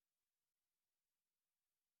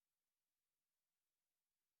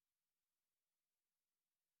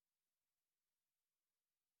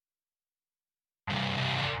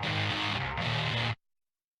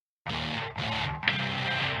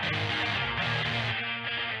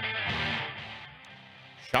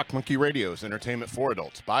Shock Monkey Radio is entertainment for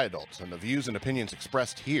adults, by adults, and the views and opinions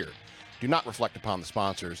expressed here do not reflect upon the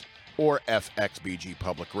sponsors or FXBG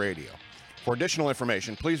Public Radio. For additional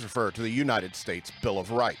information, please refer to the United States Bill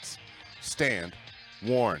of Rights. Stand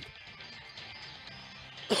warned.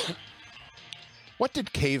 What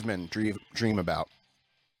did cavemen dream about?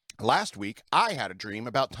 Last week, I had a dream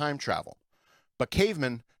about time travel, but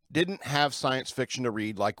cavemen didn't have science fiction to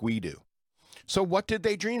read like we do. So what did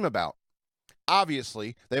they dream about?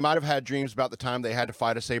 Obviously, they might have had dreams about the time they had to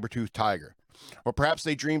fight a saber-toothed tiger. Or perhaps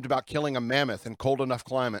they dreamed about killing a mammoth in cold enough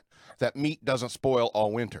climate that meat doesn't spoil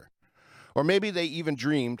all winter. Or maybe they even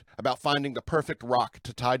dreamed about finding the perfect rock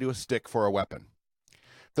to tie to a stick for a weapon.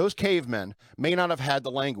 Those cavemen may not have had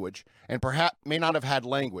language, and perhaps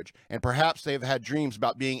they've had dreams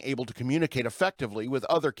about being able to communicate effectively with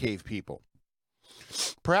other cave people.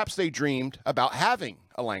 Perhaps they dreamed about having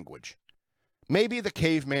a language. Maybe the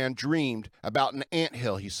caveman dreamed about an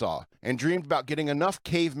anthill he saw, and dreamed about getting enough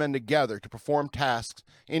cavemen together to perform tasks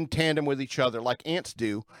in tandem with each other like ants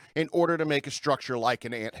do in order to make a structure like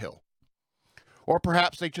an anthill. Or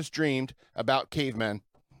perhaps they just dreamed about cavemen.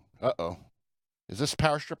 Uh-oh. Is this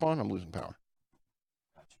power strip on? I'm losing power.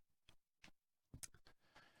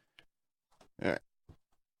 All right.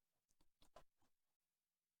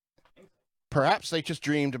 Perhaps they just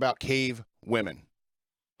dreamed about cave women.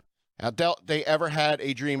 Now, doubt they ever had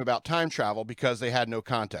a dream about time travel because they had no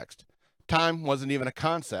context. Time wasn't even a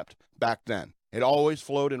concept back then. It always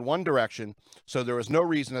flowed in one direction, so there was no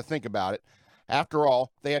reason to think about it. After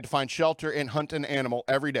all, they had to find shelter and hunt an animal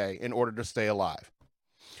every day in order to stay alive.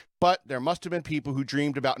 But there must have been people who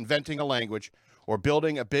dreamed about inventing a language or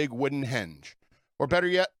building a big wooden henge. Or better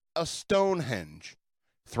yet, a stone henge.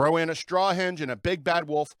 Throw in a straw henge and a big bad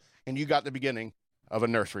wolf, and you got the beginning of a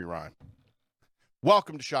nursery rhyme.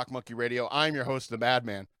 Welcome to Shock Monkey Radio. I'm your host, the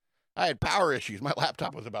Madman. I had power issues. My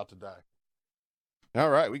laptop was about to die.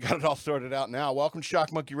 All right, we got it all sorted out now. Welcome to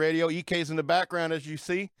Shock Monkey Radio. EK's in the background, as you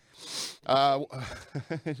see. And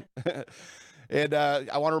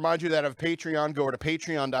I want to remind you that I have Patreon. Go over to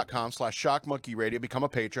patreon.com/shockmonkeyradio. Become a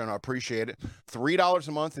patron. I appreciate it. $3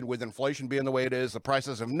 a month, and with inflation being the way it is, the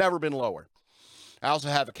prices have never been lower. I also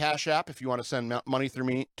have a Cash App if you want to send money to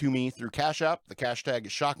me through Cash App. The cash tag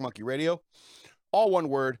is Shock Monkey Radio. All one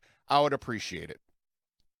word. I would appreciate it.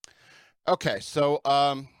 Okay, so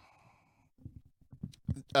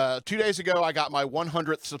 2 days ago, I got my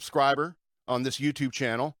 100th subscriber on this YouTube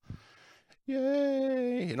channel.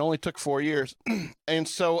 Yay! It only took 4 years. And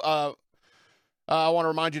so I want to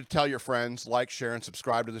remind you to tell your friends, like, share, and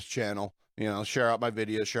subscribe to this channel. You know, share out my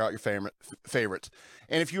videos, share out your favorites.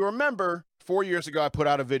 And if you remember, 4 years ago, I put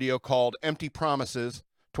out a video called Empty Promises,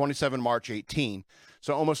 27 March 18.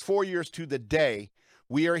 So almost 4 years to the day,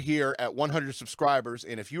 we are here at 100 subscribers.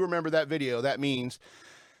 And if you remember that video, that means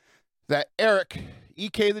that Eric,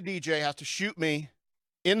 EK the DJ, has to shoot me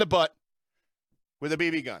in the butt with a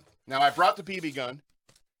BB gun. Now, I brought the BB gun,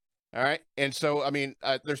 all right? And so, I mean,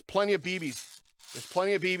 there's plenty of BBs. There's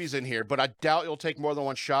plenty of BBs in here, but I doubt you'll take more than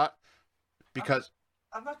one shot because...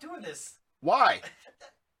 I'm not doing this. Why?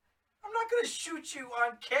 I'm not going to shoot you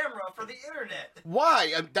on camera for the internet.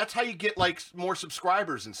 Why? That's how you get, like, more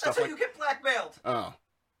subscribers and stuff. That's how you get blackmailed. Oh.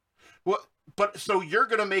 Well, but so you're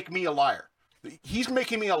going to make me a liar. He's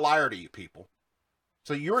making me a liar to you people.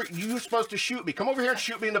 So you're supposed to shoot me. Come over here and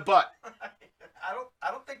shoot me in the butt. I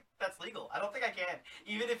don't think that's legal. I don't think I can.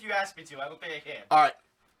 Even if you ask me to, I don't think I can. All right.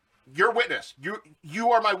 You're witness.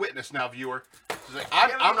 You are my witness now, viewer.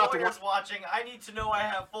 I'm not the one watching. I need to know I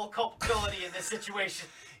have full culpability in this situation.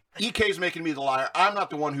 EK's making me the liar. I'm not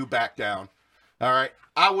the one who backed down. All right.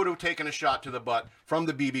 I would have taken a shot to the butt from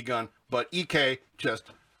the BB gun, but EK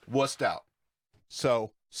just wussed out.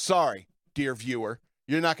 So, sorry, dear viewer.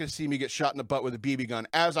 You're not going to see me get shot in the butt with a BB gun,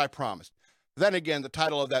 as I promised. Then again, the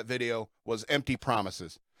title of that video was Empty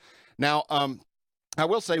Promises. Now, I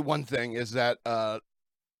will say one thing is that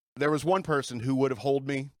there was one person who would have held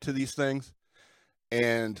me to these things.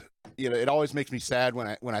 And, you know, it always makes me sad when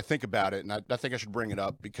I think about it. And I think I should bring it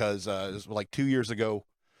up because it was like 2 years ago,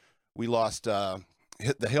 we lost the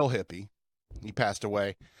Hill Hippie. He passed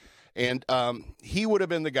away. And he would have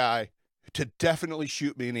been the guy to definitely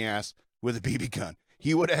shoot me in the ass with a BB gun.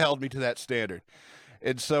 He would have held me to that standard.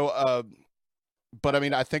 And so, but I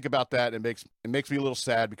mean, I think about that and it makes me a little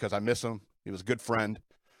sad because I miss him. He was a good friend.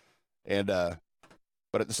 And,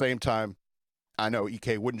 but at the same time, I know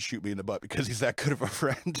EK wouldn't shoot me in the butt because he's that good of a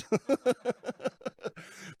friend.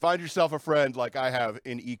 Find yourself a friend like I have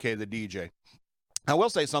in EK the DJ. I will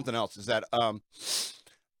say something else is that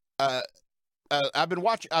I've been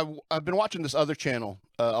watching this other channel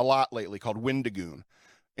a lot lately called Windagoon.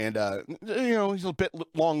 And he's a bit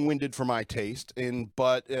long-winded for my taste,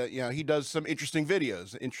 but he does some interesting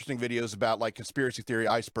videos about like conspiracy theory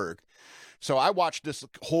iceberg. So I watched this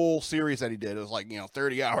whole series that he did. It was like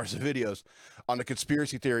 30 hours of videos on the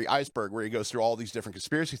conspiracy theory iceberg, where he goes through all these different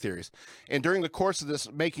conspiracy theories. And during the course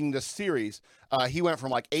of making this series, he went from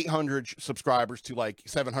like 800 subscribers to like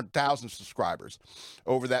 700,000 subscribers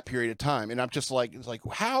over that period of time. And I'm just like, it's like,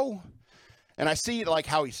 how? And I see like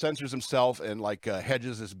how he censors himself and like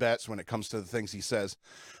hedges his bets when it comes to the things he says.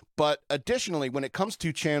 But additionally, when it comes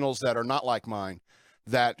to channels that are not like mine,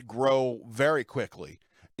 that grow very quickly,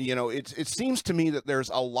 it seems to me that there's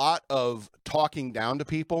a lot of talking down to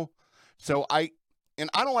people. So I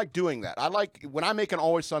don't like doing that. I like, when I make an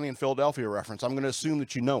Always Sunny in Philadelphia reference, I'm going to assume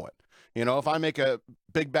that you know it. If I make a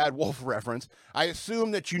Big Bad Wolf reference, I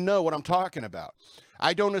assume that you know what I'm talking about.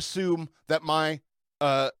 I don't assume that my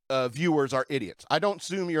viewers are idiots. I don't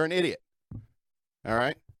assume you're an idiot. All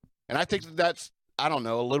right. And I think that's, I don't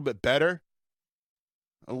know, a little bit better.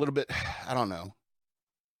 A little bit, I don't know.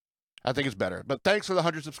 I think it's better. But thanks for the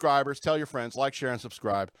 100 subscribers. Tell your friends, like, share, and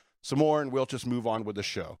subscribe. Some more, and we'll just move on with the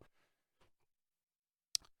show.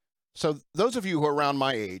 So those of you who are around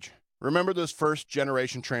my age, remember those first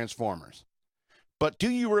generation Transformers. But do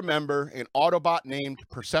you remember an Autobot named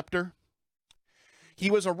Perceptor? He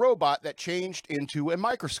was a robot that changed into a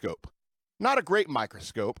microscope. Not a great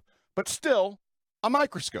microscope, but still a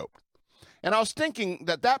microscope. And I was thinking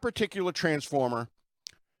that particular Transformer,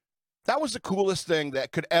 that was the coolest thing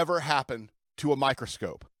that could ever happen to a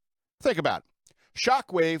microscope. Think about it.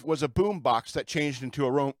 Shockwave was a boombox that changed into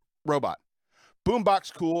a robot.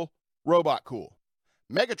 Boombox cool, robot cool.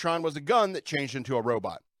 Megatron was a gun that changed into a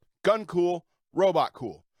robot. Gun cool, robot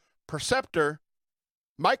cool. Perceptor,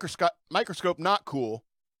 microscope not cool,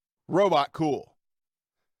 robot cool.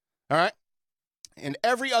 All right? And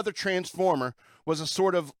every other Transformer was a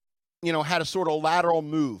sort of, had a sort of lateral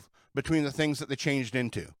move between the things that they changed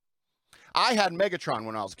into. I had Megatron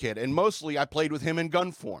when I was a kid, and mostly I played with him in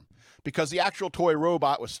gun form because the actual toy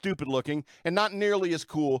robot was stupid looking and not nearly as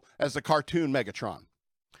cool as the cartoon Megatron.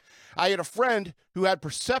 I had a friend who had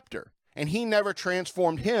Perceptor, and he never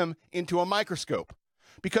transformed him into a microscope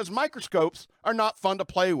because microscopes are not fun to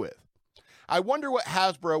play with. I wonder what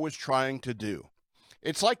Hasbro was trying to do.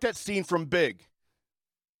 It's like that scene from Big.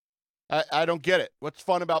 I don't get it. What's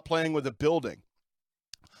fun about playing with a building?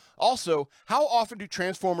 Also, how often do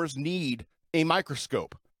Transformers need a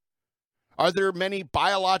microscope? Are there many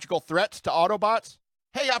biological threats to Autobots?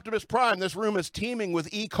 Hey, Optimus Prime, this room is teeming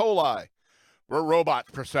with E. coli. We're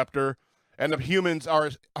robots, Perceptor, and the humans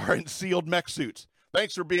are in sealed mech suits.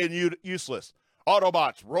 Thanks for being useless.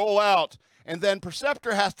 Autobots, roll out. And then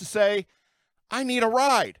Perceptor has to say, I need a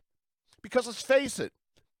ride. Because let's face it,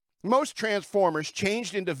 most Transformers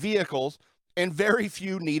changed into vehicles and very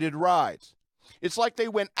few needed rides. It's like they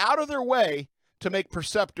went out of their way to make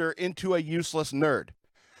Perceptor into a useless nerd,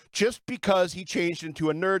 just because he changed into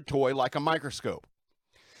a nerd toy like a microscope.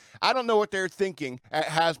 I don't know what they're thinking at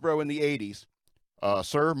Hasbro in the 80s.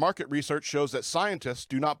 Sir, market research shows that scientists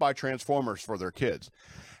do not buy Transformers for their kids.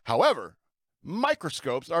 However,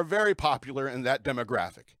 microscopes are very popular in that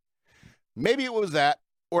demographic. Maybe it was that,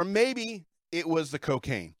 or maybe it was the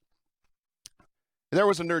cocaine. There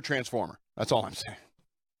was a nerd Transformer. That's all I'm saying.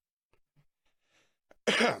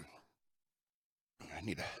 I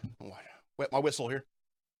need to wet my whistle here.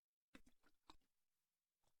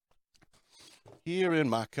 Here in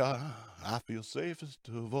my car, I feel safest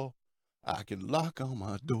of all. I can lock all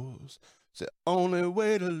my doors. It's the only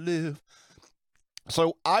way to live.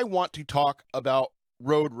 So I want to talk about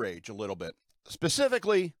road rage a little bit.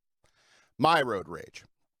 Specifically, my road rage.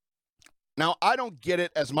 Now, I don't get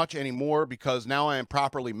it as much anymore because now I am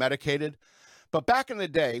properly medicated. But back in the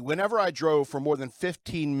day, whenever I drove for more than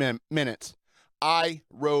 15 minutes, I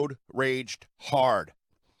road raged hard.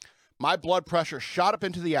 My blood pressure shot up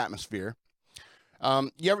into the atmosphere.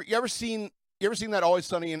 You ever seen that Always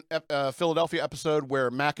Sunny in Philadelphia episode where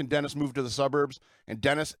Mac and Dennis moved to the suburbs and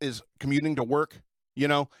Dennis is commuting to work?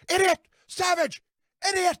 Idiot, savage,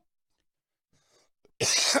 idiot.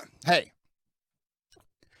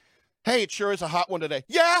 Hey, it sure is a hot one today.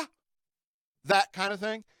 Yeah, that kind of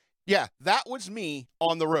thing. Yeah, that was me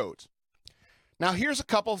on the roads. Now, here's a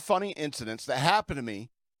couple of funny incidents that happened to me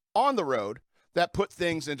on the road that put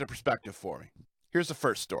things into perspective for me. Here's the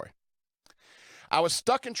first story. I was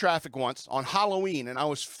stuck in traffic once on Halloween, and I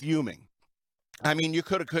was fuming. I mean, you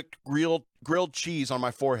could have cooked grilled cheese on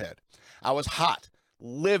my forehead. I was hot,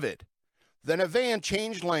 livid. Then a van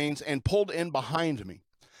changed lanes and pulled in behind me.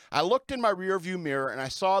 I looked in my rearview mirror, and I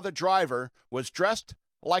saw the driver was dressed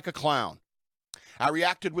like a clown. I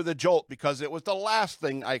reacted with a jolt because it was the last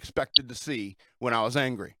thing I expected to see when I was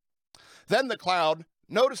angry. Then the cloud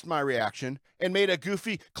noticed my reaction and made a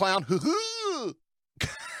goofy clown hoo-hoo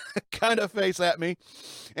kind of face at me.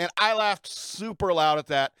 And I laughed super loud at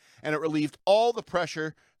that, and it relieved all the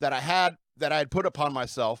pressure that I had put upon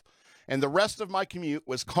myself. And the rest of my commute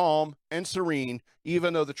was calm and serene,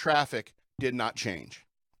 even though the traffic did not change.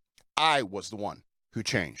 I was the one who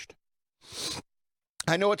changed.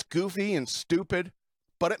 I know it's goofy and stupid,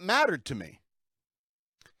 but it mattered to me.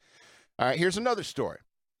 All right, here's another story.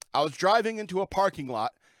 I was driving into a parking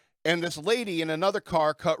lot, and this lady in another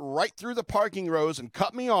car cut right through the parking rows and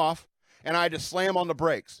cut me off, and I had to slam on the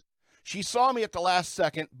brakes. She saw me at the last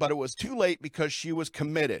second, but it was too late because she was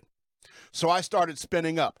committed. So I started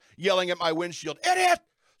spinning up, yelling at my windshield, "Idiot!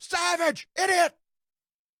 Savage! Idiot!"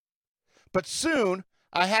 But soon,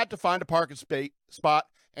 I had to find a parking spot,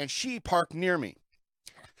 and she parked near me.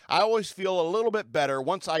 I always feel a little bit better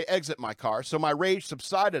once I exit my car, so my rage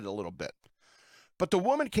subsided a little bit. But the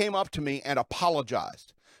woman came up to me and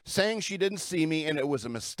apologized, saying she didn't see me and it was a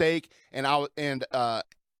mistake, and I was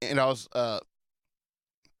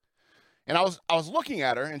looking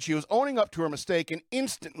at her, and she was owning up to her mistake, and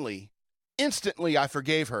instantly I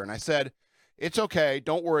forgave her, and I said, "It's okay,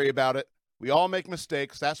 don't worry about it. We all make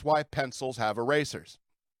mistakes. That's why pencils have erasers."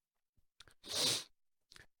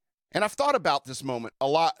 And I've thought about this moment a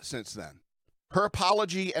lot since then. Her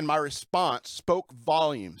apology and my response spoke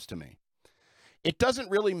volumes to me. It doesn't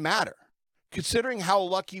really matter, considering how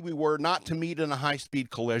lucky we were not to meet in a high-speed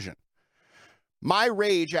collision. My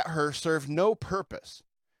rage at her served no purpose,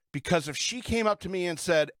 because if she came up to me and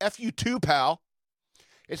said, "F you too, pal,"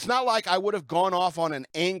 it's not like I would have gone off on an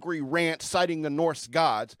angry rant citing the Norse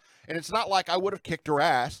gods, and it's not like I would have kicked her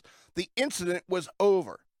ass. The incident was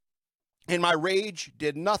over, and my rage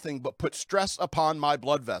did nothing but put stress upon my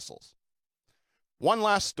blood vessels. One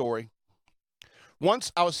last story.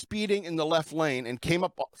 Once I was speeding in the left lane and came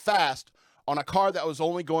up fast on a car that was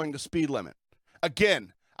only going the speed limit.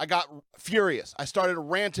 Again, I got furious. I started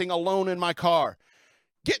ranting alone in my car.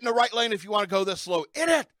 "Get in the right lane if you want to go this slow.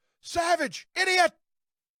 Idiot! Savage! Idiot!"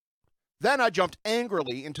 Then I jumped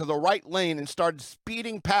angrily into the right lane and started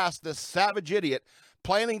speeding past this savage idiot,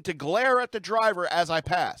 planning to glare at the driver as I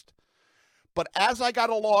passed. But as I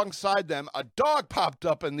got alongside them, a dog popped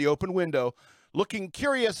up in the open window, looking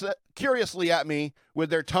curiously at me with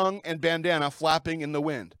their tongue and bandana flapping in the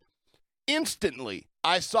wind. Instantly,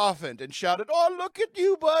 I softened and shouted, "Oh, look at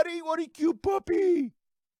you, buddy. What a cute puppy."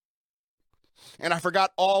 And I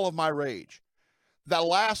forgot all of my rage. That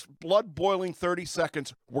last blood-boiling 30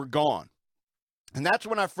 seconds were gone. And that's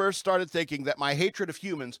when I first started thinking that my hatred of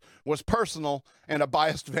humans was personal and a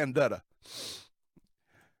biased vendetta.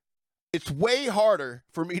 It's way harder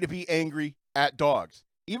for me to be angry at dogs,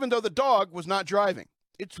 even though the dog was not driving.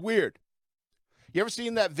 It's weird. You ever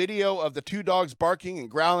seen that video of the two dogs barking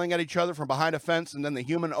and growling at each other from behind a fence, and then the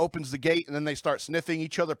human opens the gate and then they start sniffing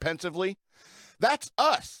each other pensively? That's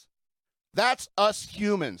us. That's us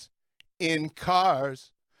humans in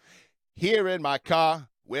cars. Here in my car,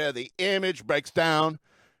 where the image breaks down,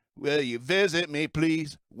 will you visit me,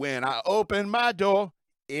 please, when I open my door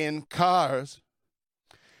in cars?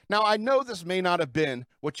 Now, I know this may not have been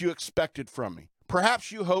what you expected from me.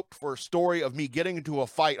 Perhaps you hoped for a story of me getting into a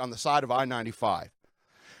fight on the side of I-95.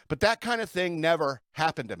 But that kind of thing never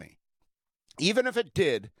happened to me. Even if it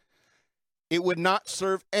did, it would not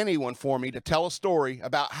serve anyone for me to tell a story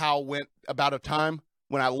about about a time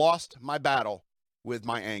when I lost my battle with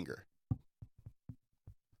my anger.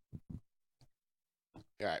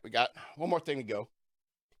 All right, we got one more thing to go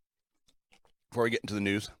before we get into the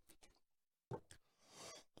news.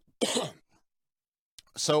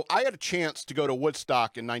 So I had a chance to go to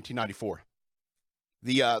Woodstock in 1994,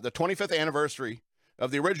 the 25th anniversary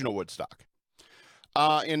of the original Woodstock.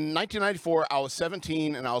 In 1994, I was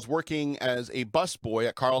 17, and I was working as a busboy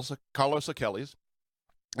at Carlos O'Kelly's,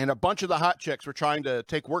 and a bunch of the hot chicks were trying to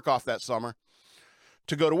take work off that summer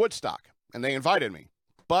to go to Woodstock, and they invited me,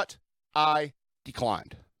 but I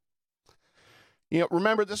declined.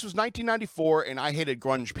 Remember, this was 1994, and I hated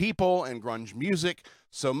grunge people and grunge music,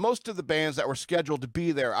 so most of the bands that were scheduled to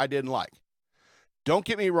be there I didn't like. Don't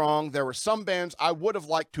get me wrong, there were some bands I would have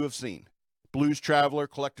liked to have seen. Blues Traveler,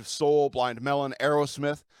 Collective Soul, Blind Melon,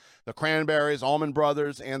 Aerosmith, the Cranberries, Allman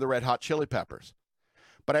Brothers, and the Red Hot Chili Peppers.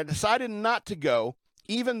 But I decided not to go,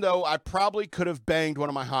 even though I probably could have banged one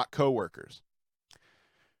of my hot coworkers.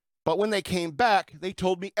 But when they came back, they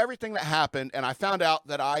told me everything that happened, and I found out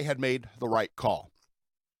that I had made the right call.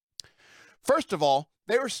 First of all,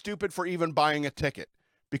 they were stupid for even buying a ticket,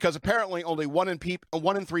 because apparently only one in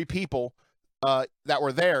 3 people that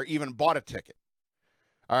were there even bought a ticket.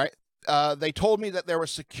 All right. They told me that there was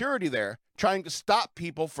security there trying to stop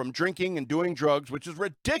people from drinking and doing drugs, which is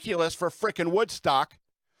ridiculous for frickin' Woodstock.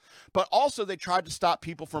 But also they tried to stop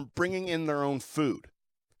people from bringing in their own food.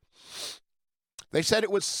 They said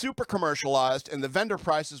it was super commercialized and the vendor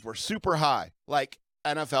prices were super high, like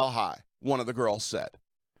NFL high, one of the girls said.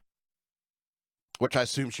 Which I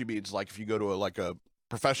assume she means like if you go to a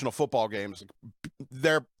professional football game,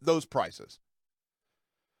 they're those prices.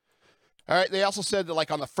 All right, they also said that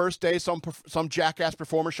like on the first day, some jackass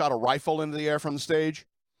performer shot a rifle into the air from the stage.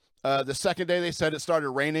 The second day, they said it started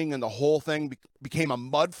raining and the whole thing became a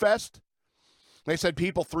mud fest. They said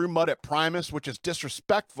people threw mud at Primus, which is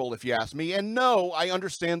disrespectful if you ask me. And no, I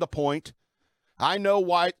understand the point. I know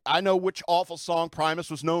which awful song Primus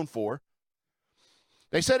was known for.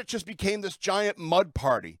 They said it just became this giant mud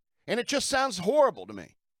party, and it just sounds horrible to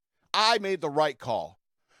me. I made the right call.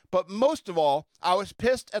 But most of all, I was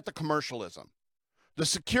pissed at the commercialism. The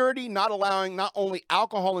security not allowing not only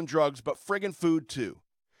alcohol and drugs, but friggin' food too.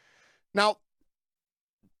 Now,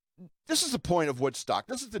 this is the point of Woodstock.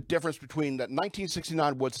 This is the difference between the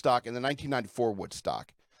 1969 Woodstock and the 1994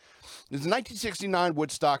 Woodstock. In the 1969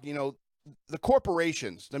 Woodstock, you know, the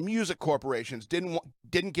corporations, the music corporations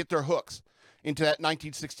didn't get their hooks into that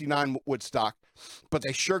 1969 Woodstock, but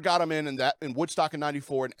they sure got them in Woodstock in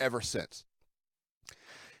 94 and ever since.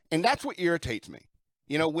 And that's what irritates me.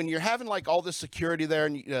 You know, when you're having like all this security there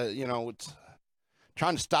and, you know, it's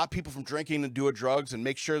trying to stop people from drinking and doing drugs and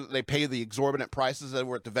make sure that they pay the exorbitant prices that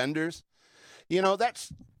were at the vendors, you know, that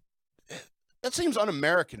seems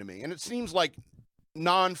un-American to me. And it seems like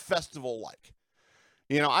non-festival like.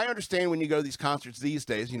 You know, I understand when you go to these concerts these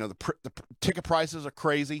days, you know, the ticket prices are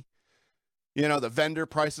crazy. You know, the vendor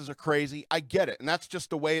prices are crazy. I get it. And that's just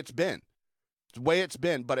the way it's been. It's the way it's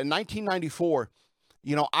been. But in 1994,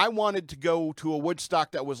 you know, I wanted to go to a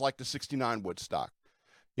Woodstock that was like the 69 Woodstock.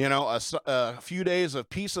 You know, a few days of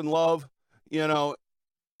peace and love, you know,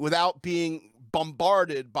 without being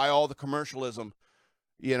bombarded by all the commercialism,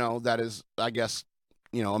 you know, that is, I guess,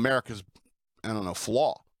 you know, America's, I don't know,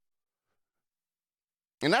 flaw.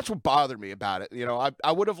 And that's what bothered me about it. You know,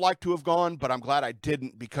 I would have liked to have gone, but I'm glad I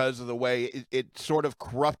didn't because of the way it sort of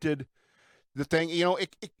corrupted the thing. You know,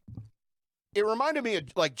 it reminded me of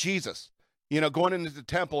like Jesus, you know, going into the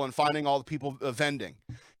temple and finding all the people vending.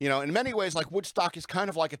 You know, in many ways, like Woodstock is kind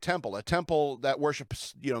of like a temple that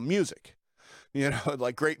worships, you know, music, you know,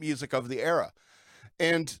 like great music of the era.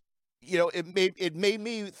 And, you know, it made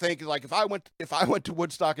me think like if I went to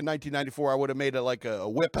Woodstock in 1994, I would have made a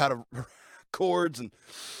whip out of chords and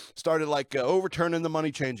started like overturning the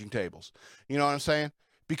money changing tables. You know what I'm saying?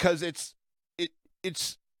 Because it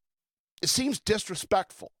seems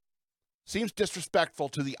disrespectful. Seems disrespectful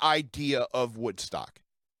to the idea of Woodstock.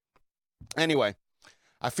 Anyway,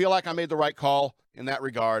 I feel like I made the right call in that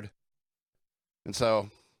regard. And so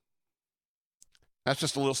that's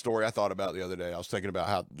just a little story I thought about the other day. I was thinking about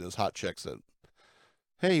how those hot chicks said,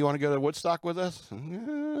 hey, you want to go to Woodstock with us?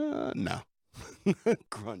 No.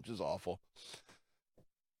 Grunge is awful.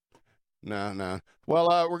 No.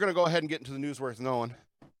 Well, we're going to go ahead and get into the news worth knowing.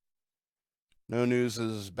 No news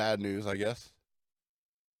is bad news, I guess.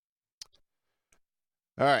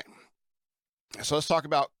 All right. So let's talk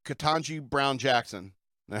about Ketanji Brown Jackson.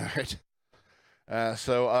 All right.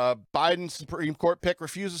 So Biden's Supreme Court pick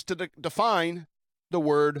refuses to define the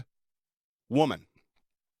word woman.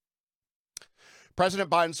 President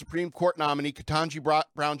Biden's Supreme Court nominee, Ketanji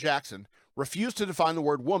Brown Jackson, refused to define the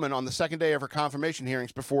word woman on the second day of her confirmation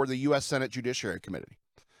hearings before the U.S. Senate Judiciary Committee.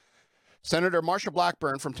 Senator Marsha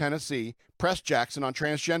Blackburn from Tennessee pressed Jackson on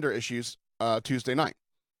transgender issues Tuesday night.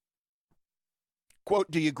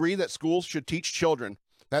 Quote, do you agree that schools should teach children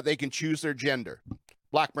that they can choose their gender?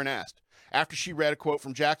 Blackburn asked, after she read a quote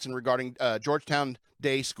from Jackson regarding Georgetown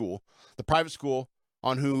Day School, the private school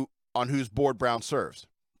on whose board Brown serves.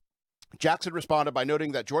 Jackson responded by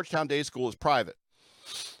noting that Georgetown Day School is private.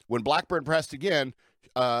 When Blackburn pressed again,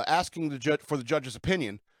 asking the judge for the judge's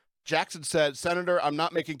opinion, Jackson said, Senator, I'm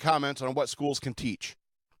not making comments on what schools can teach.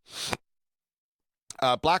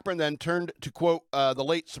 Blackburn then turned to quote the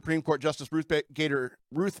late Supreme Court Justice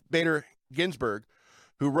Ruth Bader Ginsburg,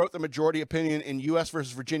 who wrote the majority opinion in U.S.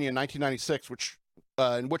 versus Virginia in 1996,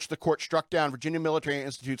 in which the court struck down Virginia Military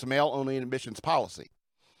Institute's male-only admissions policy.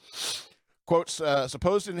 Quotes,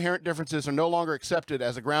 supposed inherent differences are no longer accepted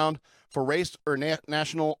as a ground for race or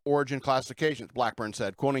national origin classifications, Blackburn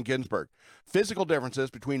said, quoting Ginsburg. Physical differences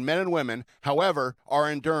between men and women, however,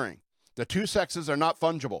 are enduring. The two sexes are not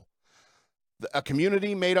fungible. A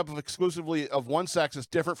community made up of exclusively of one sex is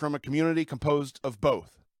different from a community composed of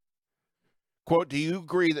both. Quote, do you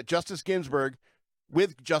agree that Justice Ginsburg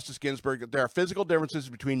with Justice Ginsburg that there are physical differences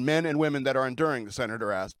between men and women that are enduring, the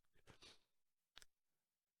senator asked.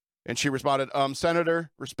 And she responded,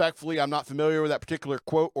 Senator, respectfully, I'm not familiar with that particular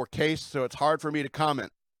quote or case, so it's hard for me to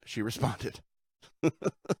comment, she responded.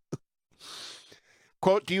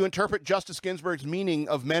 Quote, do you interpret Justice Ginsburg's meaning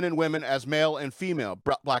of men and women as male and female?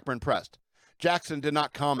 Blackburn pressed. Jackson did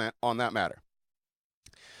not comment on that matter.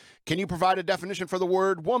 Can you provide a definition for the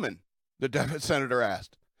word woman? The senator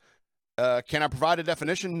asked. Can I provide a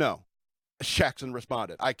definition? No. Jackson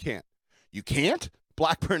responded, I can't. You can't?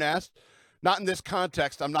 Blackburn asked. Not in this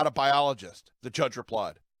context. I'm not a biologist, the judge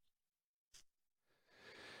replied.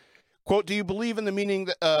 Quote, do you believe in the meaning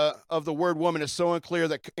of the word woman is so unclear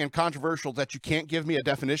and controversial that you can't give me a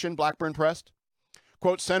definition? Blackburn pressed.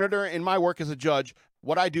 Quote, Senator, in my work as a judge,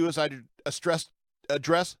 what I do is I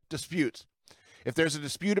address disputes. If there's a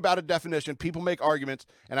dispute about a definition, people make arguments,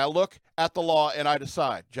 and I look at the law and I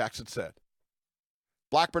decide, Jackson said.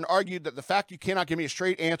 Blackburn argued that the fact you cannot give me a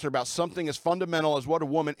straight answer about something as fundamental as what a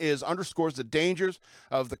woman is underscores the dangers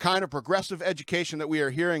of the kind of progressive education that we are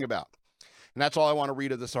hearing about. And that's all I want to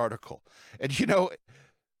read of this article. And, you know,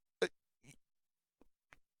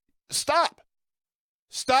 stop.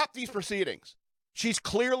 Stop these proceedings. She's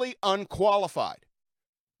clearly unqualified.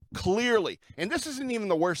 Clearly. And this isn't even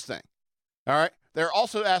the worst thing. All right? They're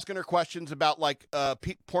also asking her questions about, like, child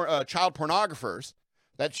pornographers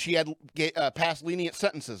that she had passed lenient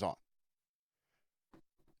sentences on.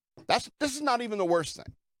 This is not even the worst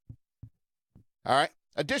thing. All right?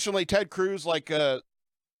 Additionally, Ted Cruz, like,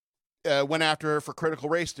 went after her for critical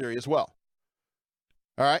race theory as well.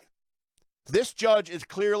 All right? This judge is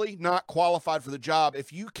clearly not qualified for the job.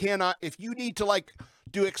 If you need to, like,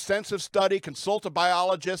 do extensive study, consult a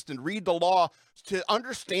biologist, and read the law to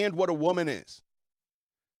understand what a woman is.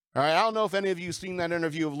 All right, I don't know if any of you have seen that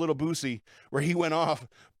interview of Little Boosie where he went off,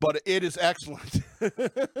 but it is excellent.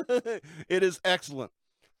 It is excellent.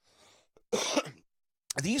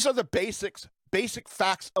 These are the basic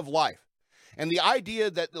facts of life. And the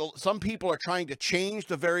idea that some people are trying to change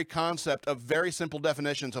the very concept of very simple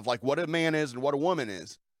definitions of like what a man is and what a woman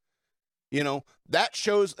is, you know, that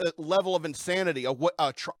shows a level of insanity, an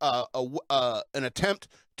attempt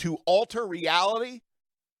to alter reality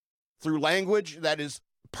through language that is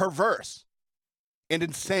perverse and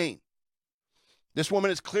insane. This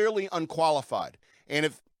woman is clearly unqualified. And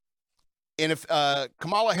if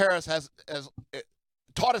Kamala Harris has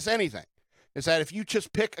taught us anything, is that if you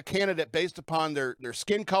just pick a candidate based upon their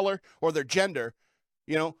skin color or their gender,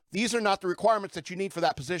 you know, these are not the requirements that you need for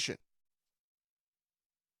that position.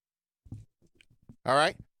 All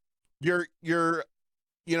right? Your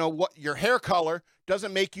hair color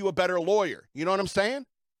doesn't make you a better lawyer. You know what I'm saying?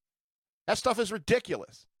 That stuff is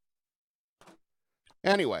ridiculous.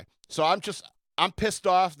 Anyway, so I'm pissed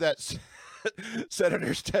off that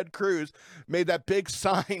Senator Ted Cruz made that big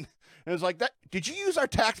sign. And it was like, that. Did you use our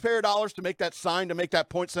taxpayer dollars to make that sign, to make that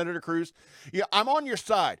point, Senator Cruz? Yeah, I'm on your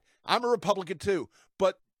side. I'm a Republican too.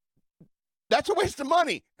 But that's a waste of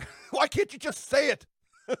money. Why can't you just say it?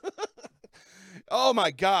 Oh,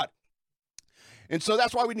 my God. And so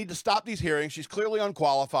that's why we need to stop these hearings. She's clearly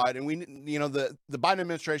unqualified, and the Biden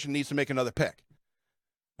administration needs to make another pick.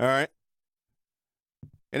 All right?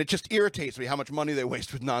 And it just irritates me how much money they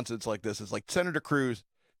waste with nonsense like this. It's like, Senator Cruz,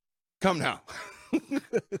 come now.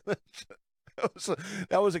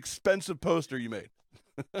 That was expensive poster you made.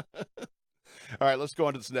 All right, let's go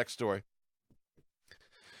on to this next story.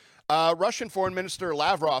 Russian Foreign Minister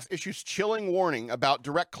Lavrov issues chilling warning about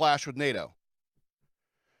direct clash with NATO.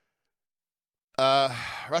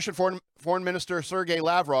 Russian Foreign Minister Sergei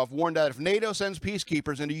Lavrov warned that if NATO sends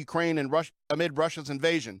peacekeepers into Ukraine amid Russia's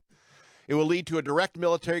invasion, it will lead to a direct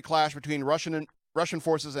military clash between Russian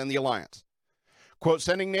forces and the alliance. Quote,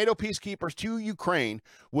 sending NATO peacekeepers to Ukraine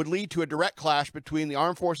would lead to a direct clash between the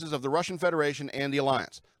armed forces of the Russian Federation and the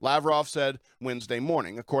alliance, Lavrov said Wednesday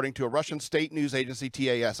morning, according to a Russian state news agency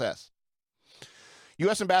TASS.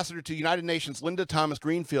 U.S. Ambassador to the United Nations Linda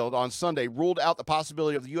Thomas-Greenfield on Sunday ruled out the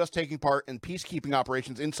possibility of the U.S. taking part in peacekeeping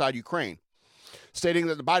operations inside Ukraine, stating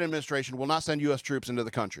that the Biden administration will not send U.S. troops into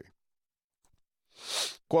the country.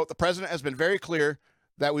 Quote, the president has been very clear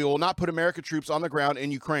that we will not put American troops on the ground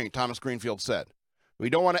in Ukraine, Thomas-Greenfield said. We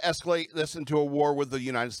don't want to escalate this into a war with the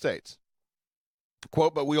United States.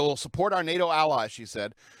 Quote, but we will support our NATO allies, she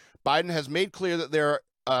said. Biden has made clear that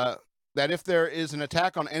that if there is an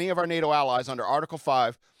attack on any of our NATO allies under Article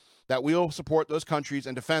 5, that we will support those countries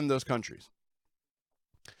and defend those countries.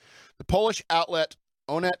 The Polish outlet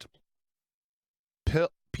onet.pl,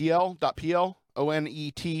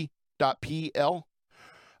 O-N-E-T.pl,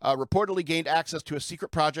 reportedly gained access to a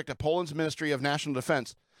secret project at Poland's Ministry of National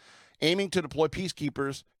Defense aiming to deploy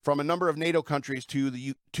peacekeepers from a number of NATO countries to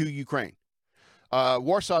Ukraine.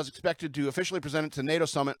 Warsaw is expected to officially present it to NATO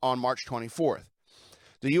summit on March 24th.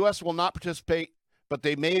 The U.S. will not participate, but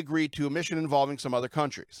they may agree to a mission involving some other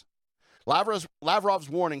countries. Lavrov's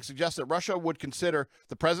warning suggests that Russia would consider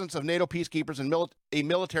the presence of NATO peacekeepers in a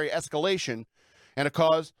military escalation and a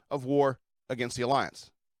cause of war against the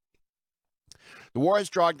alliance. The war has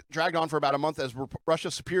dragged on for about a month as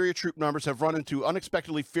Russia's superior troop numbers have run into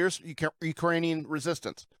unexpectedly fierce Ukrainian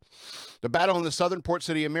resistance. The battle in the southern port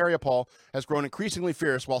city of Mariupol has grown increasingly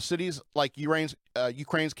fierce, while cities like Ukraine's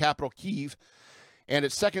capital, Kyiv, and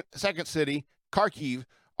its second city, Kharkiv,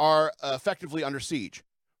 are effectively under siege.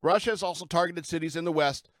 Russia has also targeted cities in the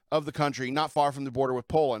west of the country, not far from the border with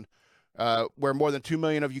Poland, where more than 2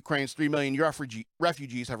 million of Ukraine's 3 million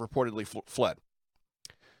refugees have reportedly fled.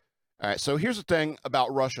 All right, so here's the thing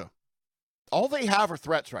about Russia. All they have are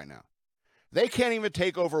threats right now. They can't even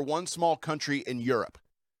take over one small country in Europe.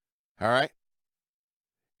 All right?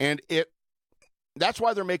 And that's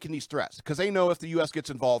why they're making these threats, because they know if the U.S. gets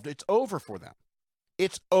involved, it's over for them.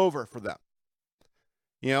 It's over for them.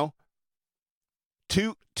 You know?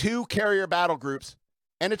 Two carrier battle groups,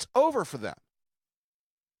 and it's over for them.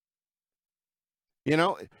 You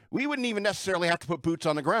know, we wouldn't even necessarily have to put boots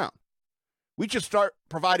on the ground. We just start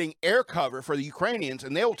providing air cover for the Ukrainians,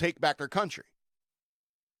 and they will take back their country.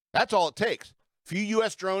 That's all it takes. Few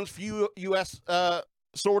U.S. drones, few U.S.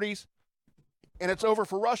 sorties, and it's over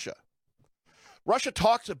for Russia. Russia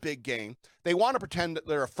talks a big game. They want to pretend that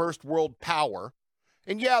they're a first world power.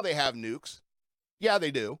 And yeah, they have nukes. Yeah,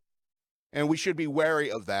 they do. And we should be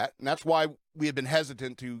wary of that. And that's why we have been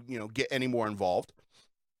hesitant to, get any more involved.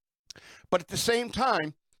 But at the same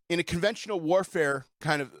time, in a conventional warfare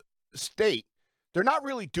kind of state, they're not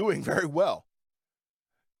really doing very well.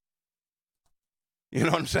 You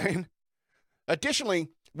know what I'm saying? Additionally,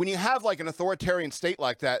 when you have like an authoritarian state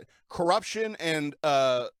like that, corruption and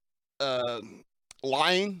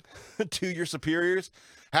lying to your superiors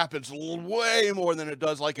happens way more than it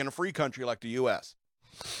does like in a free country like the U.S.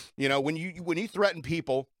 When you threaten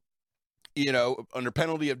people, under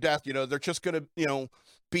penalty of death, they're just going to,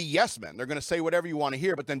 be yes men. They're going to say whatever you want to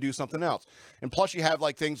hear, but then do something else. And plus you have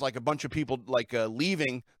like things like a bunch of people like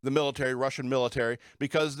leaving the Russian military,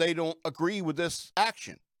 because they don't agree with this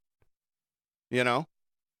action,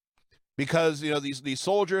 because, these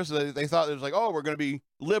soldiers, they thought it was like, oh, we're going to be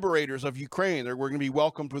liberators of Ukraine. We're going to be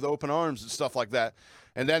welcomed with open arms and stuff like that.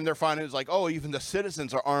 And then they're finding it's like, oh, even the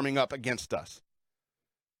citizens are arming up against us.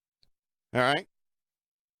 All right.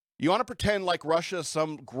 You want to pretend like Russia is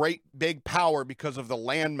some great big power because of the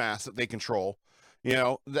landmass that they control,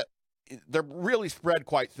 that they're really spread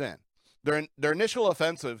quite thin. Their initial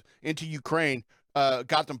offensive into Ukraine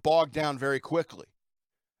got them bogged down very quickly.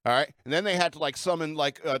 All right. And then they had to like summon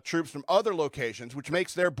like troops from other locations, which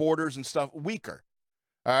makes their borders and stuff weaker.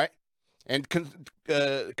 All right. And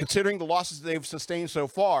considering the losses they've sustained so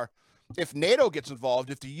far, if NATO gets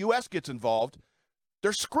involved, if the U.S. gets involved,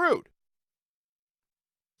 they're screwed.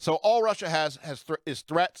 So all Russia has is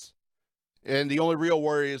threats, and the only real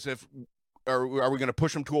worry is are we going to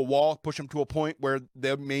push them to a wall, push them to a point where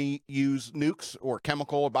they may use nukes or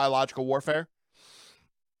chemical or biological warfare?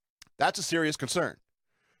 That's a serious concern.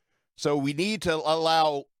 So we need to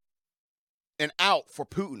allow an out for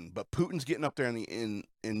Putin, but Putin's getting up there in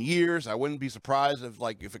years. I wouldn't be surprised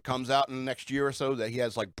if it comes out in the next year or so that he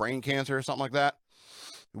has like brain cancer or something like that.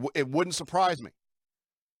 It wouldn't surprise me.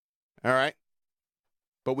 All right.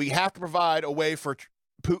 But we have to provide a way for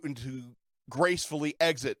Putin to gracefully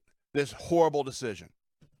exit this horrible decision.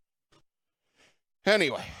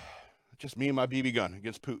 Anyway, just me and my BB gun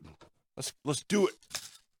against Putin. Let's do it.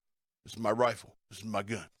 This is my rifle. This is my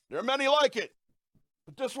gun. There are many like it,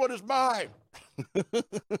 but this one is mine. All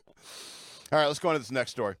right, let's go on to this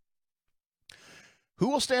next story. Who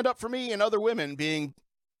will stand up for me and other women being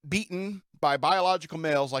beaten by biological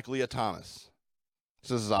males like Leah Thomas?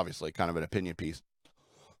 So this is obviously kind of an opinion piece.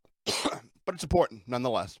 But it's important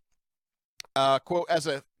nonetheless. Quote, as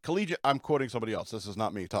a collegiate, I'm quoting somebody else. This is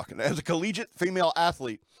not me talking. As a collegiate female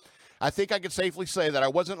athlete, I think I could safely say that I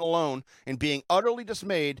wasn't alone in being utterly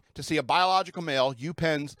dismayed to see a biological male,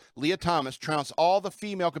 UPenn's Leah Thomas, trounce all the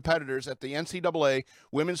female competitors at the NCAA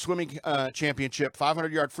Women's Swimming Championship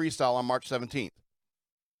 500-yard freestyle on March 17th.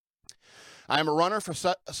 I am a runner for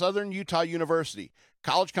Southern Utah University.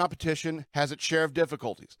 College competition has its share of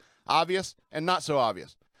difficulties, obvious and not so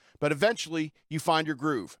obvious. But eventually, you find your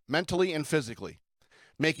groove, mentally and physically,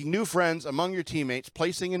 making new friends among your teammates,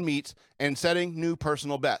 placing in meets, and setting new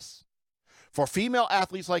personal bests. For female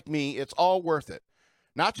athletes like me, it's all worth it.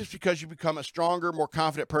 Not just because you become a stronger, more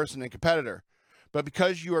confident person and competitor, but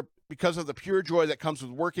because you are because of the pure joy that comes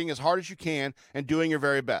with working as hard as you can and doing your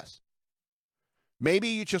very best. Maybe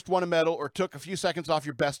you just won a medal or took a few seconds off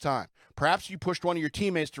your best time. Perhaps you pushed one of your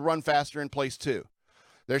teammates to run faster in place too.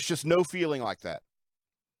 There's just no feeling like that.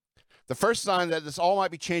 The first sign that this all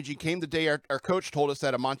might be changing came the day our coach told us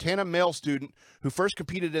that a Montana male student who first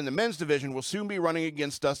competed in the men's division will soon be running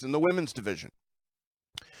against us in the women's division.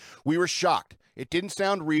 We were shocked. It didn't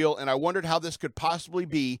sound real, and I wondered how this could possibly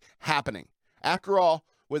be happening. After all,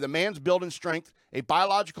 with a man's build and strength, a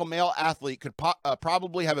biological male athlete could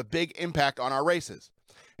probably have a big impact on our races.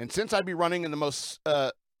 And since I'd be running in the most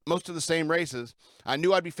of the same races, I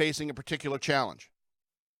knew I'd be facing a particular challenge.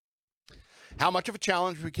 How much of a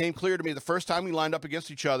challenge became clear to me the first time we lined up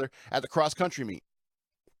against each other at the cross-country meet.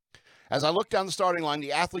 As I looked down the starting line,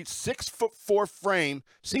 the athlete's 6'4" frame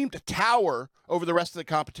seemed to tower over the rest of the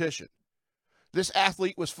competition. This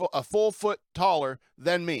athlete was a full foot taller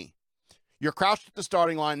than me. You're crouched at the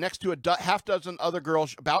starting line next to a half dozen other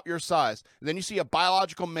girls about your size, and then you see a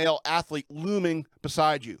biological male athlete looming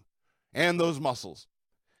beside you. And those muscles.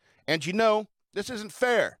 And you know, this isn't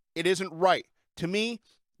fair. It isn't right. To me,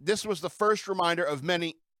 this was the first reminder of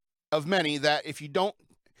many that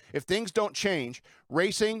if things don't change,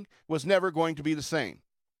 racing was never going to be the same.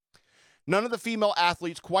 None of the female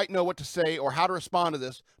athletes quite know what to say or how to respond to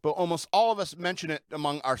this, but almost all of us mention it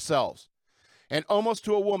among ourselves. And almost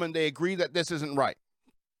to a woman, they agree that this isn't right.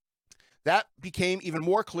 That became even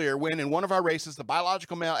more clear when, in one of our races, the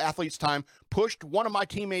biological male athlete's time pushed one of my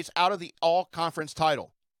teammates out of the all-conference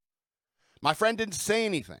title. My friend didn't say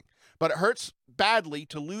anything, but it hurts badly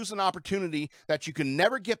to lose an opportunity that you can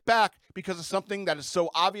never get back because of something that is so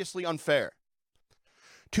obviously unfair.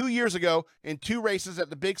 2 years ago, in 2 races at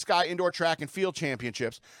the Big Sky Indoor Track and Field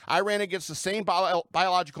Championships, I ran against the same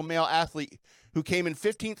biological male athlete who came in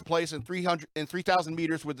 15th place in 3,000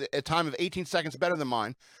 meters with a time of 18 seconds better than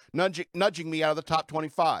mine, nudging me out of the top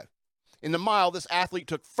 25. In the mile, this athlete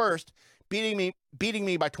took first, beating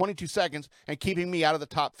me by 22 seconds and keeping me out of the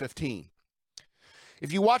top 15.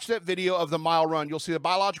 If you watch that video of the mile run, you'll see the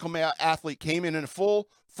biological male athlete came in a full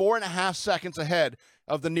 4.5 seconds ahead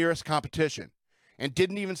of the nearest competition and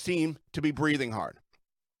didn't even seem to be breathing hard.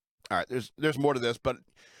 All right, there's more to this, but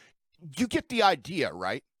you get the idea,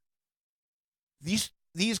 right?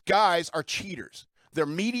 These guys are cheaters. They're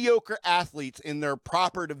mediocre athletes in their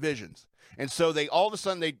proper divisions. And so they all of a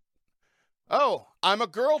sudden oh, I'm a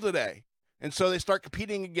girl today. And so they start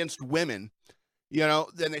competing against women,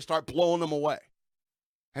 then they start blowing them away.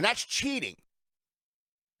 And that's cheating.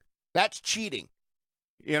 That's cheating.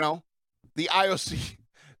 The IOC,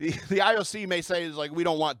 the IOC may say is like, we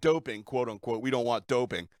don't want doping, quote unquote. We don't want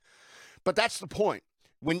doping. But that's the point.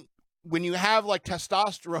 When you have like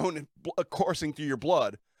testosterone coursing through your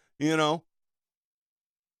blood,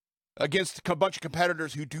 against a bunch of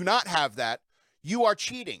competitors who do not have that, you are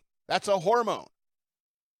cheating. That's a hormone.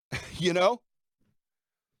 You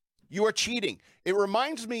are cheating. It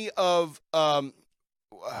reminds me of,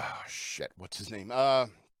 what's his name?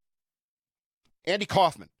 Andy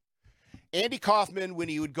Kaufman. Andy Kaufman, when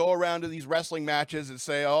he would go around to these wrestling matches and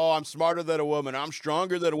say, oh, I'm smarter than a woman, I'm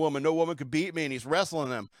stronger than a woman, no woman could beat me, and he's wrestling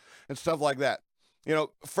them and stuff like that.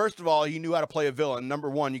 First of all, he knew how to play a villain. Number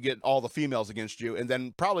one, you get all the females against you, and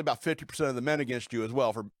then probably about 50% of the men against you as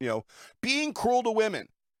well for, being cruel to women.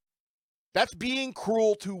 That's being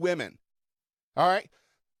cruel to women. All right?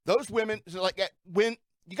 Those women, when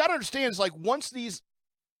you got to understand, it's like once these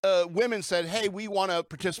women said, hey, we want to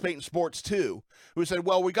participate in sports too, we said,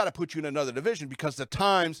 well, we got to put you in another division because the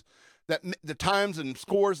times and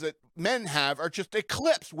scores that men have are just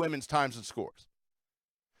eclipse women's times and scores.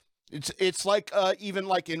 It's like even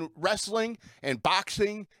like in wrestling and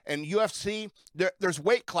boxing and UFC, there's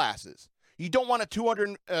weight classes. You don't want a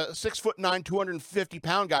 6'9",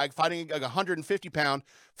 250-pound guy fighting a 150-pound,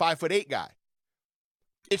 5'8" guy.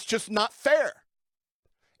 It's just not fair.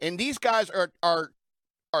 And these guys are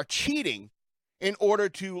cheating in order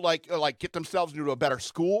to like get themselves into a better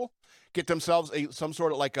school, get themselves some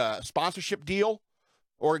sort of like a sponsorship deal,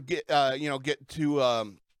 or get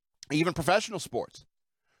to even professional sports.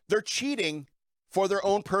 They're cheating for their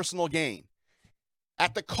own personal gain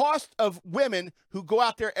at the cost of women who go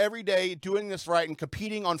out there every day doing this right and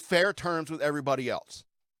competing on fair terms with everybody else.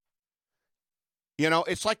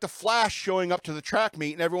 It's like the Flash showing up to the track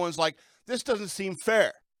meet and everyone's like, this doesn't seem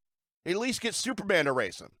fair. At least get Superman to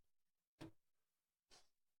race him.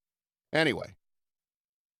 Anyway,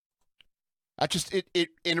 it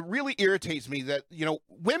really irritates me that,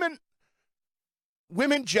 women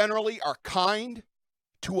generally are kind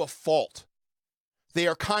to a fault. They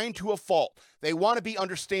are kind to a fault. They want to be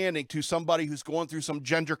understanding to somebody who's going through some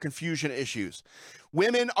gender confusion issues.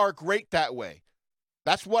 Women are great that way.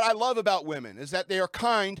 That's what I love about women, is that they are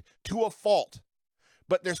kind to a fault.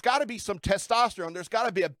 But there's got to be some testosterone. There's got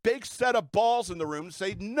to be a big set of balls in the room to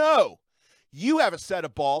say, no, you have a set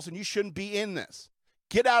of balls and you shouldn't be in this.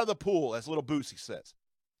 Get out of the pool, as little Boosie says.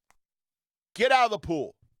 Get out of the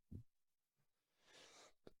pool.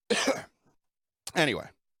 Anyway,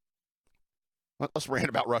 let's rant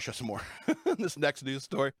about Russia some more. This next news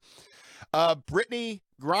story. Brittany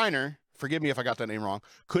Griner, forgive me if I got that name wrong,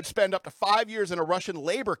 could spend up to 5 years in a Russian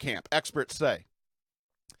labor camp, experts say.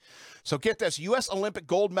 So get this, U.S. Olympic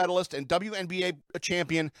gold medalist and WNBA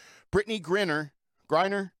champion Brittany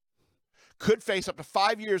Griner could face up to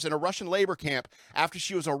 5 years in a Russian labor camp after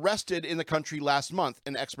she was arrested in the country last month,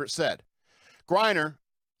 an expert said. Griner,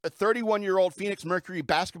 a 31-year-old Phoenix Mercury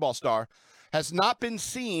basketball star, has not been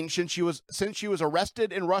seen since she was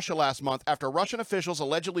arrested in Russia last month after Russian officials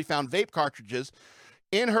allegedly found vape cartridges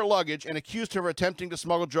in her luggage and accused her of attempting to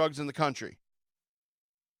smuggle drugs in the country.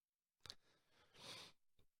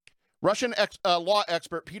 Russian law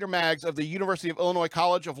expert Peter Maggs of the University of Illinois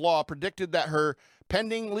College of Law predicted that her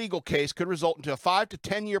pending legal case could result into a 5 to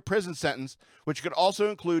 10-year prison sentence, which could also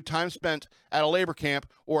include time spent at a labor camp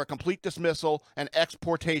or a complete dismissal and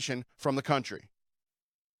exportation from the country.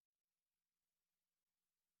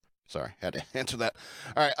 Sorry, had to answer that.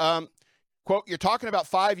 All right. Quote, you're talking about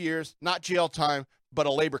 5 years, not jail time, but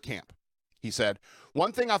a labor camp, he said.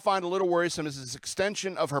 One thing I find a little worrisome is this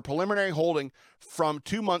extension of her preliminary holding from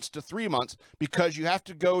 2 months to 3 months because you have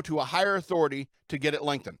to go to a higher authority to get it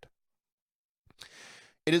lengthened.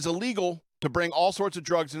 It is illegal to bring all sorts of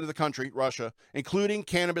drugs into the country, Russia, including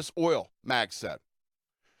cannabis oil, Maggs said.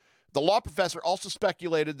 The law professor also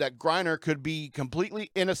speculated that Griner could be completely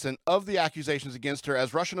innocent of the accusations against her,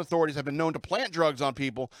 as Russian authorities have been known to plant drugs on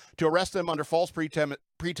people to arrest them under false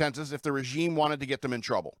pretenses if the regime wanted to get them in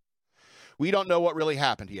trouble. We don't know what really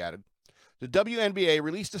happened, he added. The WNBA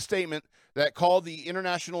released a statement that called the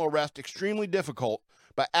international arrest extremely difficult,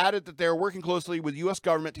 but added that they are working closely with U.S.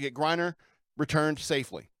 government to get Griner returned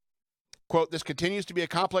safely. Quote, this continues to be a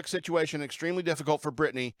complex situation, extremely difficult for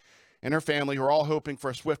Brittany and her family, who are all hoping for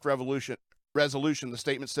a swift resolution, the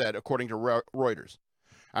statement said, according to Reuters.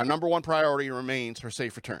 Our number one priority remains her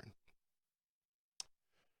safe return.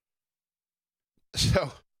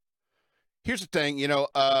 So, here's the thing,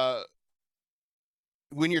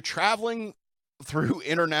 when you're traveling through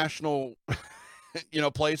international,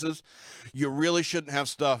 places, you really shouldn't have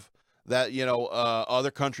stuff that, other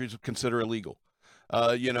countries would consider illegal.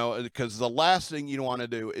 Because the last thing you want to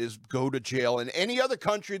do is go to jail in any other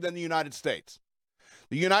country than the United States.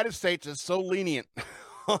 The United States is so lenient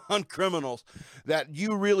on criminals that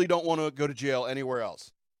you really don't want to go to jail anywhere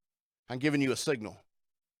else. I'm giving you a signal.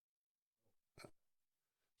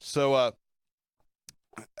 So, all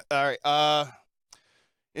right.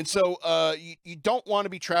 And so you don't want to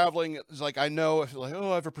be traveling. It's like, I know, if you're like,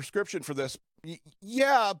 I have a prescription for this.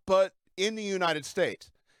 Yeah, but in the United States.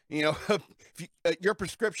 Your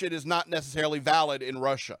prescription is not necessarily valid in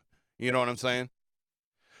Russia. You know what I'm saying?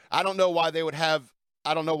 I don't know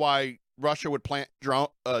why Russia would plant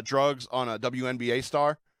drugs on a WNBA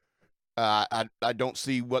star. I don't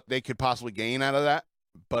see what they could possibly gain out of that.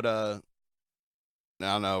 But, I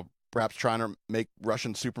don't know, perhaps trying to make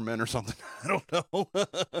Russian Supermen or something. I don't know.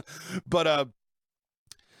 But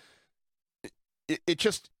it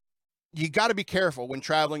just, you got to be careful when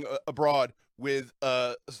traveling abroad with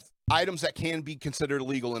items that can be considered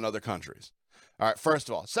illegal in other countries. All right, first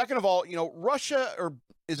of all. Second of all, Russia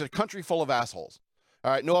is a country full of assholes.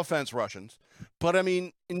 All right, no offense, Russians. But, I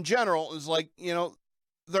mean, in general, it's like,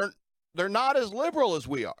 they're not as liberal as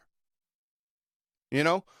we are.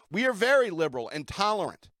 We are very liberal and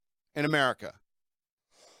tolerant in America.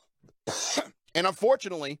 And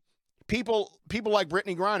unfortunately, people like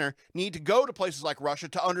Brittany Griner need to go to places like Russia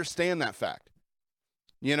to understand that fact.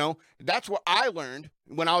 That's what I learned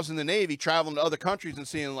when I was in the Navy, traveling to other countries and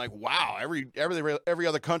seeing like, wow, every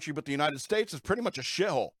other country but the United States is pretty much a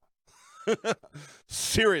shithole.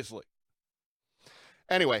 Seriously.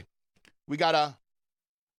 Anyway, we got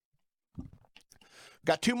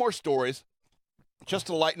two more stories just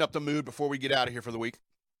to lighten up the mood before we get out of here for the week.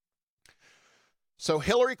 So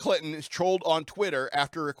Hillary Clinton is trolled on Twitter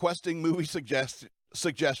after requesting movie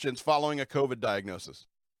suggestions following a COVID diagnosis.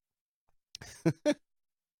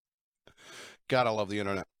 God, I love the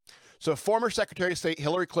internet. So former Secretary of State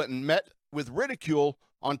Hillary Clinton met with ridicule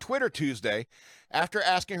on Twitter Tuesday after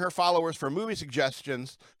asking her followers for movie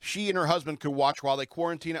suggestions she and her husband could watch while they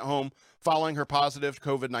quarantine at home following her positive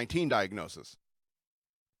COVID-19 diagnosis.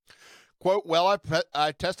 Quote, well,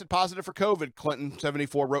 I tested positive for COVID, Clinton,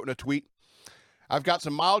 74, wrote in a tweet. I've got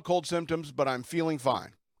some mild cold symptoms, but I'm feeling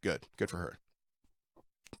fine. Good for her.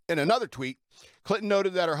 In another tweet, Clinton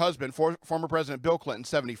noted that her husband, former President Bill Clinton,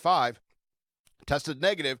 75, tested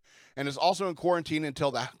negative and is also in quarantine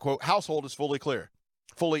until the, quote, household is fully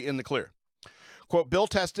in the clear. Quote, Bill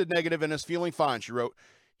tested negative and is feeling fine, she wrote.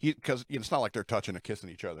 Because it's not like they're touching or kissing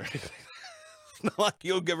each other. It's not like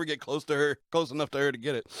you'll ever get close enough to her to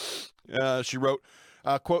get it. She wrote,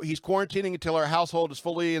 quote, he's quarantining until our household is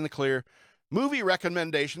fully in the clear. Movie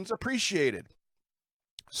recommendations appreciated.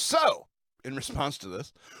 So, in response to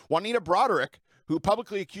this, Juanita Broderick, who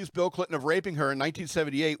publicly accused Bill Clinton of raping her in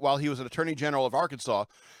 1978 while he was an attorney general of Arkansas,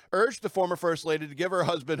 urged the former first lady to give her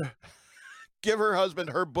husband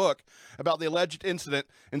her book about the alleged incident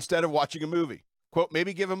instead of watching a movie. Quote,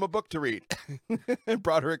 maybe give him a book to read.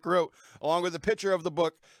 Broderick wrote, along with a picture of the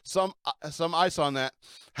book, some ice on that,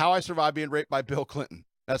 How I Survived Being Raped by Bill Clinton.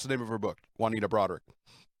 That's the name of her book, Juanita Broderick.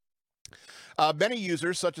 Many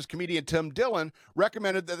users, such as comedian Tim Dillon,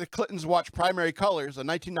 recommended that the Clintons watch Primary Colors, a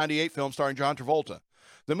 1998 film starring John Travolta.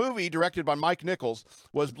 The movie, directed by Mike Nichols,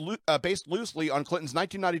 was based loosely on Clinton's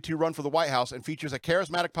 1992 run for the White House and features a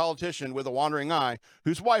charismatic politician with a wandering eye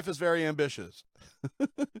whose wife is very ambitious.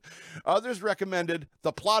 Others recommended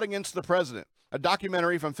The Plot Against the President, a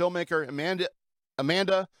documentary from filmmaker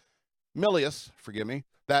Amanda Milius,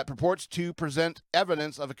 that purports to present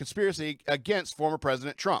evidence of a conspiracy against former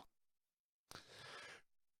President Trump.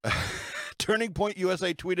 Turning Point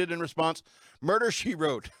USA tweeted in response, Murder, She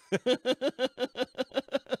Wrote.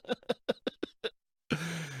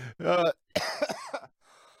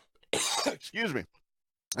 Excuse me.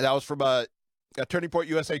 That was from Turning Point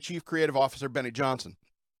USA Chief Creative Officer Benny Johnson.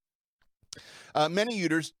 Many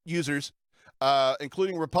users,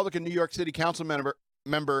 including Republican New York City Council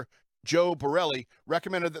member Joe Borelli,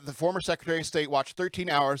 recommended that the former Secretary of State watch 13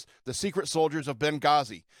 Hours, The Secret Soldiers of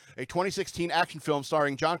Benghazi, a 2016 action film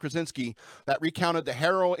starring John Krasinski that recounted the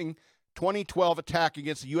harrowing 2012 attack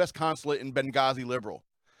against the U.S. consulate in Benghazi Liberal.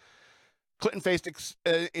 Clinton faced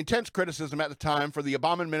intense criticism at the time for the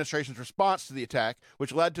Obama administration's response to the attack,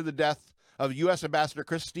 which led to the death of U.S. Ambassador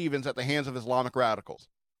Chris Stevens at the hands of Islamic radicals.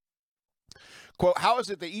 Quote, how is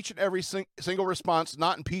it that each and every single response,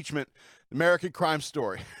 not impeachment, American crime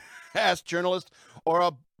story? Asked journalist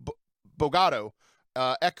Ora Bogato,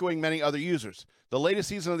 echoing many other users. The latest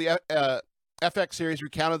season of the FX series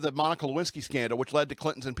recounted the Monica Lewinsky scandal, which led to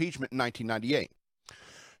Clinton's impeachment in 1998.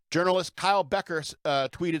 Journalist Kyle Becker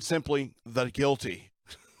tweeted simply, the guilty.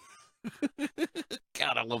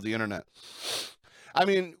 God, I love the internet. I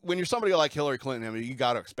mean, when you're somebody like Hillary Clinton, I mean, you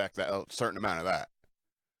got to expect that a certain amount of that.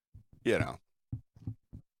 You know.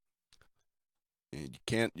 You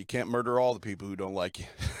can't murder all the people who don't like you.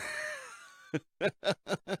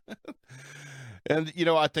 And,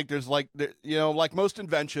 I think there's like most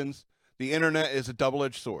inventions, the internet is a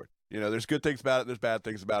double-edged sword. There's good things about it. There's bad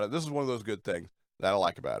things about it. This is one of those good things that I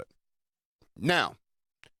like about it. Now,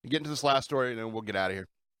 get into this last story and then we'll get out of here.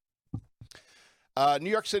 New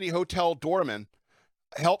York City hotel doorman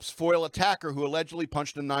helps foil attacker who allegedly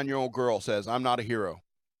punched a 9-year-old girl, says, I'm not a hero.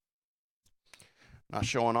 Not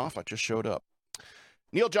showing off. I just showed up.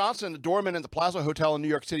 Neil Johnson, the doorman at the Plaza Hotel in New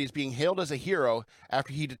York City, is being hailed as a hero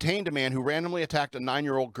after he detained a man who randomly attacked a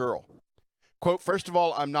 9-year-old girl. Quote, first of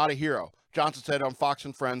all, I'm not a hero, Johnson said on Fox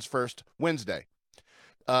and Friends First Wednesday.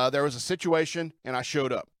 There was a situation, and I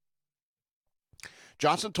showed up.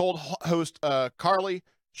 Johnson told host Carly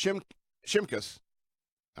Shimkus,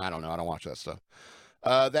 I don't know, I don't watch that stuff,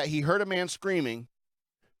 that he heard a man screaming,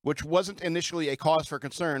 which wasn't initially a cause for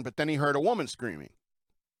concern, but then he heard a woman screaming.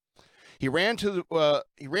 He ran to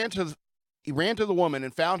the woman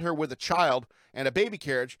and found her with a child and a baby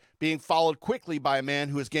carriage being followed quickly by a man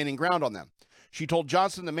who was gaining ground on them. She told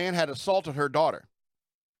Johnson the man had assaulted her daughter.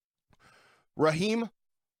 Rahim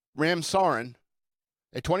Ramsaran,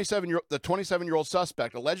 the 27-year-old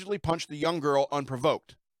suspect, allegedly punched the young girl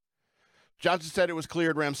unprovoked. Johnson said it was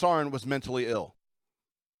clear Ramsaran was mentally ill.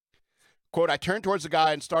 Quote, I turned towards the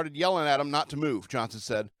guy and started yelling at him not to move, Johnson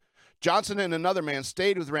said. Johnson and another man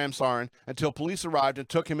stayed with Ramsaran until police arrived and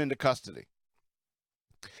took him into custody.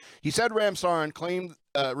 He said Ramsaran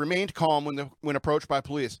remained calm when approached by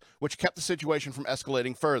police, which kept the situation from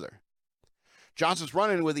escalating further. Johnson's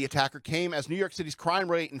run-in with the attacker came as New York City's crime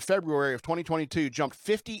rate in February of 2022 jumped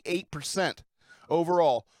 58%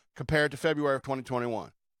 overall compared to February of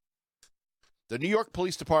 2021. The New York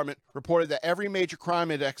Police Department reported that every major crime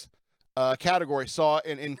index category saw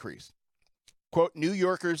an increase. Quote, New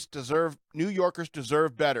Yorkers deserve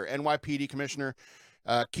better, NYPD Commissioner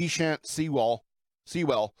Keechant Sewell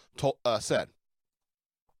said.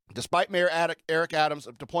 Despite Mayor Eric Adams'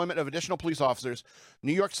 deployment of additional police officers,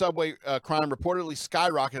 New York subway crime reportedly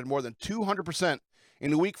skyrocketed more than 200%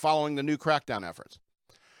 in the week following the new crackdown efforts.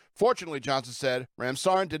 Fortunately, Johnson said,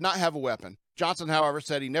 Ramsaran did not have a weapon. Johnson, however,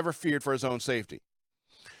 said he never feared for his own safety.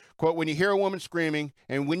 Quote, when you hear a woman screaming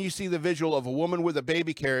and when you see the visual of a woman with a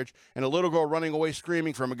baby carriage and a little girl running away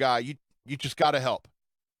screaming from a guy, you just got to help,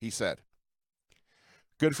 he said.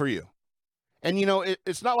 Good for you. And, you know,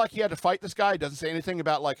 it's not like he had to fight this guy. He doesn't say anything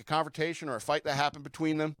about, like, a confrontation or a fight that happened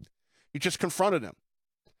between them. He just confronted him.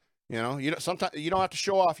 You know, sometimes you don't have to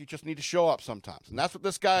show off. You just need to show up sometimes. And that's what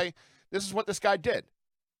this is what this guy did.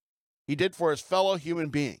 He did for his fellow human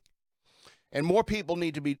being. And more people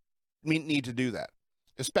need to do that,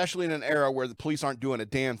 especially in an era where the police aren't doing a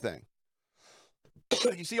damn thing.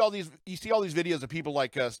 You see all these videos of people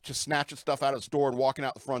like just snatching stuff out of the store and walking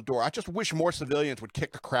out the front door. I just wish more civilians would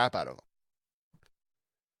kick the crap out of them.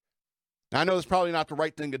 Now, I know that's probably not the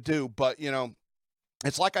right thing to do, but, you know,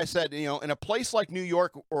 it's like I said, you know, in a place like New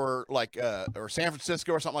York or like or San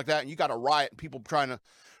Francisco or something like that, and you got a riot and people trying to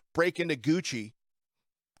break into Gucci,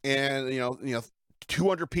 and you know,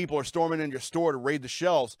 200 people are storming into your store to raid the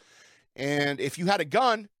shelves, and if you had a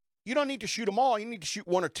gun, you don't need to shoot them all. You need to shoot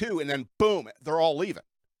one or two, and then boom, they're all leaving.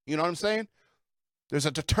 You know what I'm saying? There's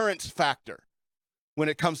a deterrence factor when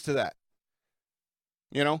it comes to that.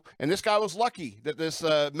 You know, and this guy was lucky that this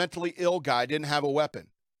mentally ill guy didn't have a weapon,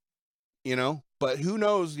 you know, but who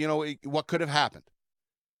knows, you know, what could have happened.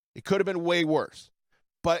 It could have been way worse,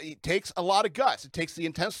 but it takes a lot of guts. It takes the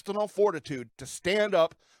intestinal fortitude to stand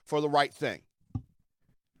up for the right thing.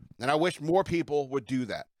 And I wish more people would do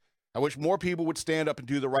that. I wish more people would stand up and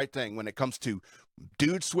do the right thing when it comes to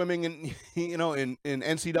dudes swimming in, you know, in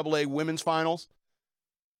NCAA women's finals.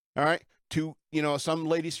 All right. To, you know, some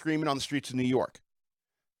lady screaming on the streets of New York.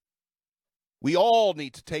 We all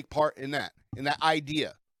need to take part in that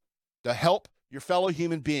idea to help your fellow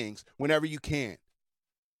human beings whenever you can.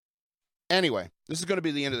 Anyway, this is going to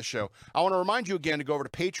be the end of the show. I want to remind you again to go over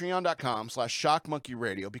to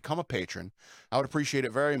patreon.com/shockmonkeyradio. Become a patron. I would appreciate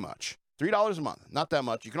it very much. $3 a month, not that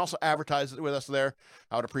much. You can also advertise it with us there.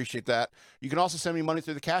 I would appreciate that. You can also send me money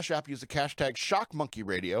through the Cash App. Use the hashtag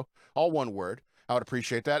shockmonkeyradio, all one word. I would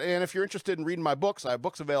appreciate that. And if you're interested in reading my books, I have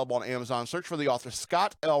books available on Amazon. Search for the author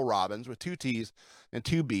Scott L. Robbins with 2 T's and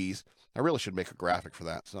 2 B's. I really should make a graphic for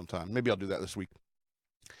that sometime. Maybe I'll do that this week.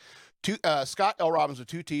 Scott L. Robbins with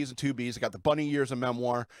 2 T's and 2 B's. I got the Bunny Years of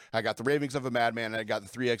Memoir. I got the Ravings of a Madman. And I got the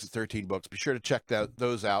 3 Eggs and 13 books. Be sure to check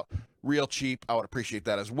those out. Real cheap. I would appreciate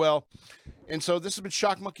that as well. And so this has been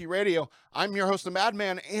Shock Monkey Radio. I'm your host, the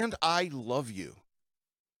Madman, and I love you.